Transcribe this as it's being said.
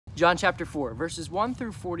John chapter 4, verses 1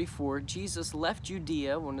 through 44, Jesus left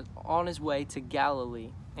Judea when on his way to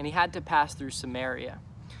Galilee, and he had to pass through Samaria.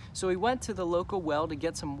 So he went to the local well to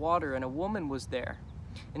get some water, and a woman was there.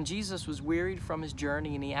 And Jesus was wearied from his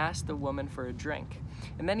journey, and he asked the woman for a drink.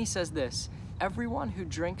 And then he says this, "Everyone who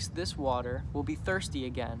drinks this water will be thirsty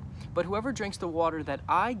again. But whoever drinks the water that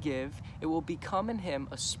I give, it will become in him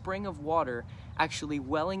a spring of water, actually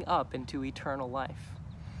welling up into eternal life."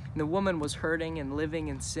 And the woman was hurting and living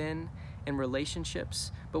in sin and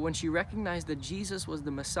relationships. But when she recognized that Jesus was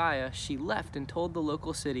the Messiah, she left and told the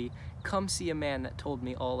local city, "Come see a man that told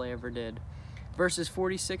me all I ever did." Verses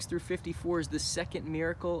 46 through 54 is the second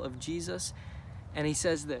miracle of Jesus. And he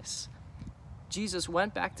says this, Jesus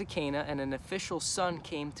went back to Cana, and an official's son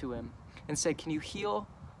came to him and said, "Can you heal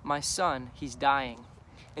my son? He's dying."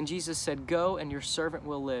 And Jesus said, "Go, and your servant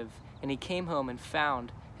will live." And he came home and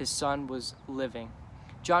found his son was living.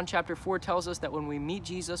 John chapter 4 tells us that when we meet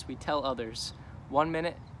Jesus, we tell others. 1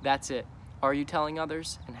 minute, that's it. Are you telling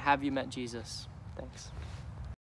others? And have you met Jesus? Thanks.